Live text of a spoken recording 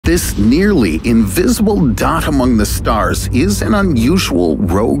This nearly invisible dot among the stars is an unusual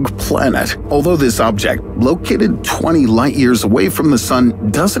rogue planet. Although this object, located 20 light-years away from the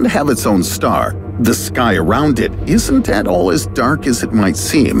Sun, doesn't have its own star, the sky around it isn't at all as dark as it might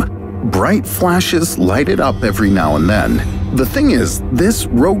seem. Bright flashes light it up every now and then. The thing is, this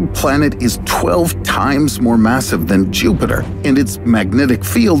rogue planet is 12 times more massive than Jupiter, and its magnetic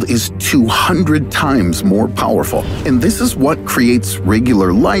field is 200 times more powerful. And this is what creates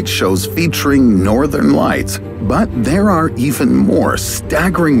regular light shows featuring northern lights. But there are even more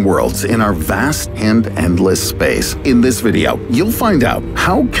staggering worlds in our vast and endless space. In this video, you'll find out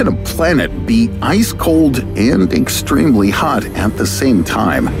how can a planet be ice cold and extremely hot at the same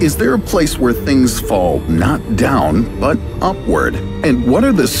time? Is there a place where things fall not down, but upward? And what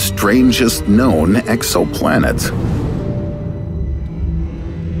are the strangest known exoplanets?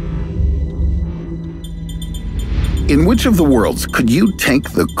 In which of the worlds could you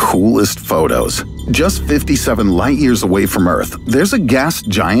take the coolest photos? Just 57 light-years away from Earth, there's a gas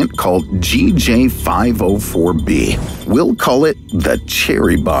giant called GJ504b. We'll call it the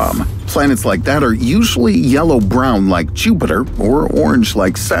cherry bomb. Planets like that are usually yellow-brown like Jupiter or orange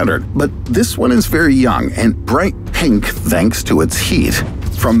like Saturn, but this one is very young and bright pink thanks to its heat.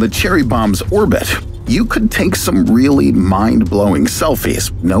 From the cherry bomb's orbit, you could take some really mind-blowing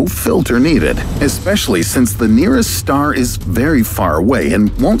selfies, no filter needed, especially since the nearest star is very far away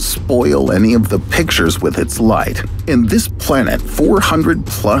and won't spoil any of the pictures with its light. And this planet,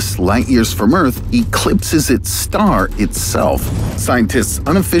 400+ light-years from Earth, eclipses its star itself. Scientists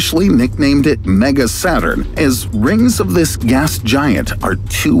unofficially nicknamed it Mega Saturn, as rings of this gas giant are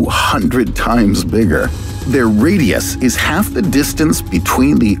 200 times bigger. Their radius is half the distance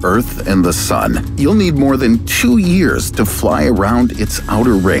between the Earth and the Sun. You'll need more than 2 years to fly around its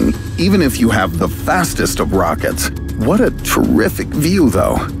outer ring, even if you have the fastest of rockets. What a terrific view,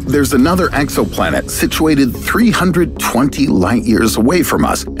 though. There's another exoplanet situated 320 light-years away from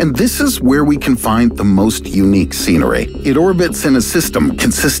us, and this is where we can find the most unique scenery. It orbits in a system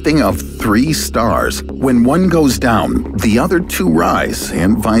consisting of 3 stars. When one goes down, the other 2 rise,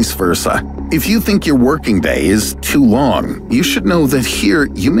 and vice versa. If you think your working day is too long, you should know that here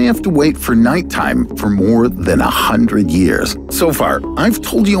you may have to wait for nighttime for more than 100 years. So far, I've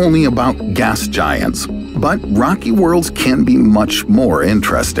told you only about gas giants, but rocky worlds can be much more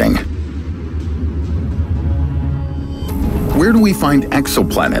interesting. Where do we find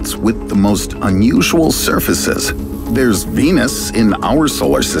exoplanets with the most unusual surfaces? There's Venus in our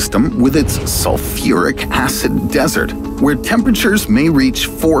solar system with its sulfuric acid desert, where temperatures may reach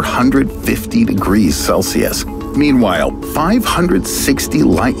 450 degrees Celsius. Meanwhile, 560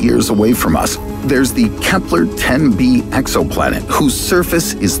 light-years away from us, there's the Kepler-10b exoplanet, whose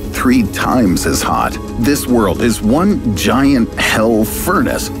surface is 3 times as hot. This world is one giant hell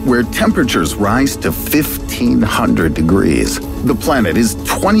furnace where temperatures rise to 1,500 degrees. The planet is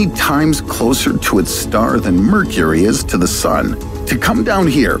 20 times closer to its star than Mercury is to the Sun. To come down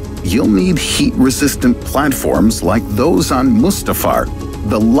here, you'll need heat-resistant platforms like those on Mustafar,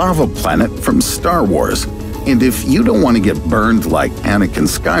 the lava planet from Star Wars. And if you don't want to get burned like Anakin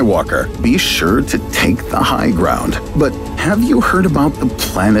Skywalker, be sure to take the high ground. But have you heard about the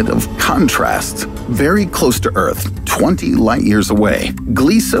planet of contrasts? Very close to Earth, 20 light-years away,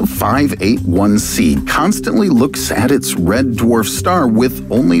 Gliese 581c constantly looks at its red dwarf star with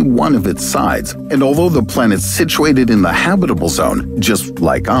only one of its sides. And although the planet's situated in the habitable zone, just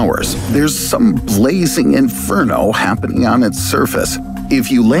like ours, there's some blazing inferno happening on its surface. If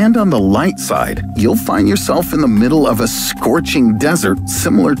you land on the light side, you'll find yourself in the middle of a scorching desert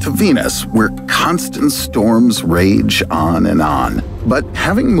similar to Venus, where constant storms rage on and on. But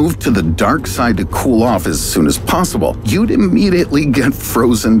having moved to the dark side to cool off as soon as possible, you'd immediately get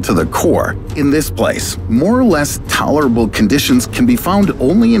frozen to the core. In this place, more or less tolerable conditions can be found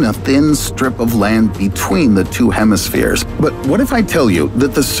only in a thin strip of land between the 2 hemispheres. But what if I tell you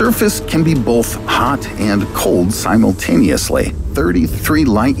that the surface can be both hot and cold simultaneously? 33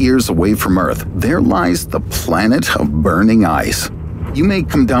 light-years away from Earth, there lies the planet of burning ice. You may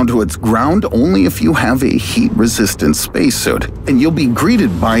come down to its ground only if you have a heat-resistant spacesuit, and you'll be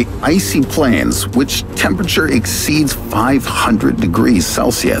greeted by icy plains, which temperature exceeds 500 degrees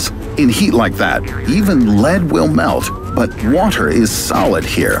Celsius. In heat like that, even lead will melt, but water is solid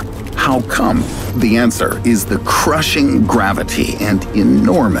here. How come? The answer is the crushing gravity and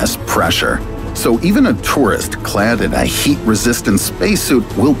enormous pressure. So even a tourist clad in a heat-resistant spacesuit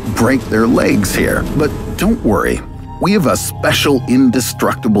will break their legs here. But don't worry. We have a special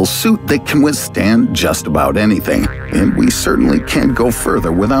indestructible suit that can withstand just about anything, and we certainly can't go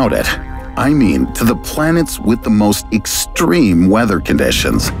further without it. I mean to the planets with the most extreme weather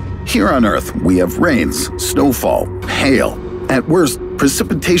conditions. Here on Earth, we have rains, snowfall, hail. At worst,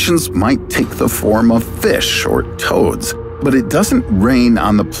 precipitations might take the form of fish or toads. But it doesn't rain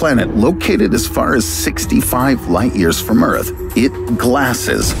on the planet located as far as 65 light-years from Earth. It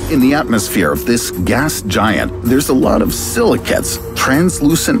glasses. In the atmosphere of this gas giant, there's a lot of silicates,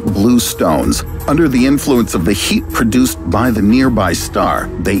 translucent blue stones. Under the influence of the heat produced by the nearby star,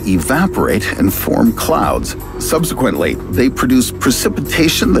 they evaporate and form clouds. Subsequently, they produce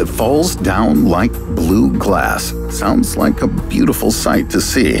precipitation that falls down like blue glass. Sounds like a beautiful sight to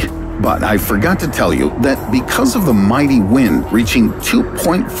see. But I forgot to tell you that because of the mighty wind reaching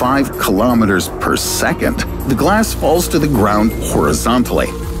 2.5 kilometers per second, the glass falls to the ground horizontally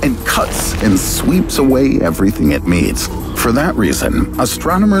and cuts and sweeps away everything it meets. For that reason,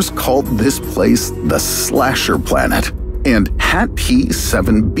 astronomers called this place the Slasher Planet. And HAT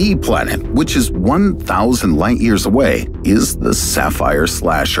P7b planet, which is 1,000 light-years away, is the Sapphire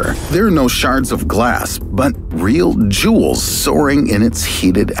Slasher. There are no shards of glass, but real jewels soaring in its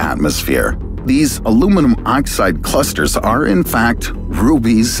heated atmosphere. These aluminum oxide clusters are, in fact,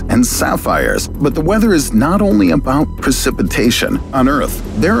 rubies and sapphires. But the weather is not only about precipitation. On Earth,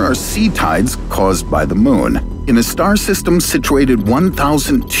 there are sea tides caused by the moon. In a star system situated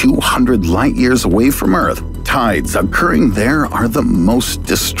 1,200 light-years away from Earth, tides occurring there are the most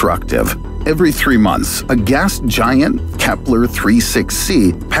destructive. Every 3 months, a gas giant, Kepler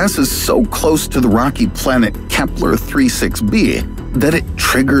 36c, passes so close to the rocky planet Kepler 36b that it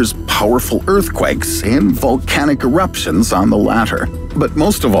triggers powerful earthquakes and volcanic eruptions on the latter. But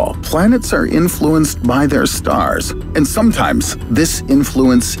most of all, planets are influenced by their stars, and sometimes this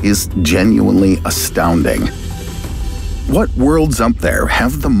influence is genuinely astounding. What worlds up there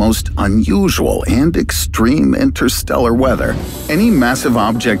have the most unusual and extreme interstellar weather? Any massive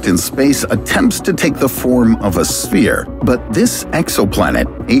object in space attempts to take the form of a sphere, but this exoplanet,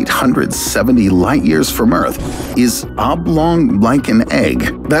 870 light-years from Earth, is oblong like an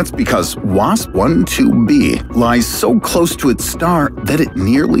egg. That's because WASP-12b lies so close to its star that it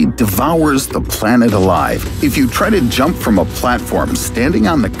nearly devours the planet alive. If you try to jump from a platform standing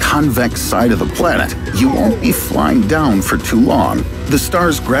on the convex side of the planet, you won't be flying down for too long. The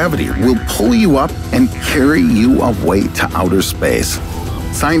star's gravity will pull you up and carry you away to outer space.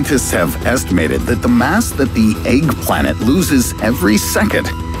 Scientists have estimated that the mass that the egg planet loses every second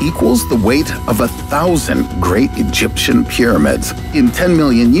equals the weight of 1,000 great Egyptian pyramids. In 10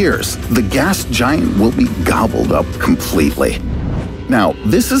 million years, the gas giant will be gobbled up completely. Now,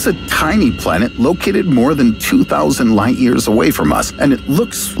 this is a tiny planet located more than 2,000 light-years away from us, and it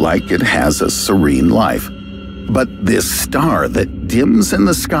looks like it has a serene life. But this star that dims in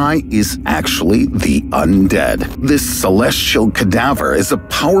the sky is actually the undead. This celestial cadaver is a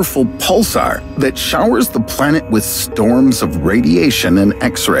powerful pulsar that showers the planet with storms of radiation and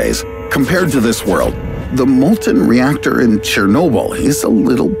X-rays. Compared to this world, the molten reactor in Chernobyl is a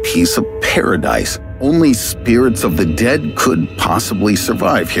little piece of paradise. Only spirits of the dead could possibly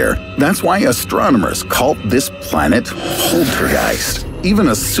survive here. That's why astronomers call this planet poltergeist. Even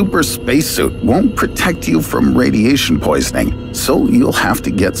a super spacesuit won't protect you from radiation poisoning, so you'll have to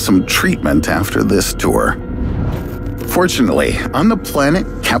get some treatment after this tour. Fortunately, on the planet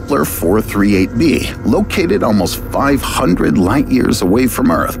Kepler 438b, located almost 500 light-years away from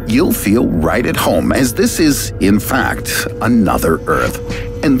Earth, you'll feel right at home, as this is, in fact, another Earth.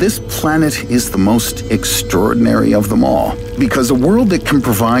 And this planet is the most extraordinary of them all, because a world that can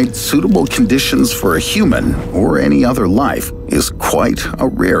provide suitable conditions for a human or any other life is quite a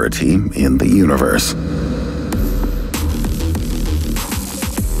rarity in the universe.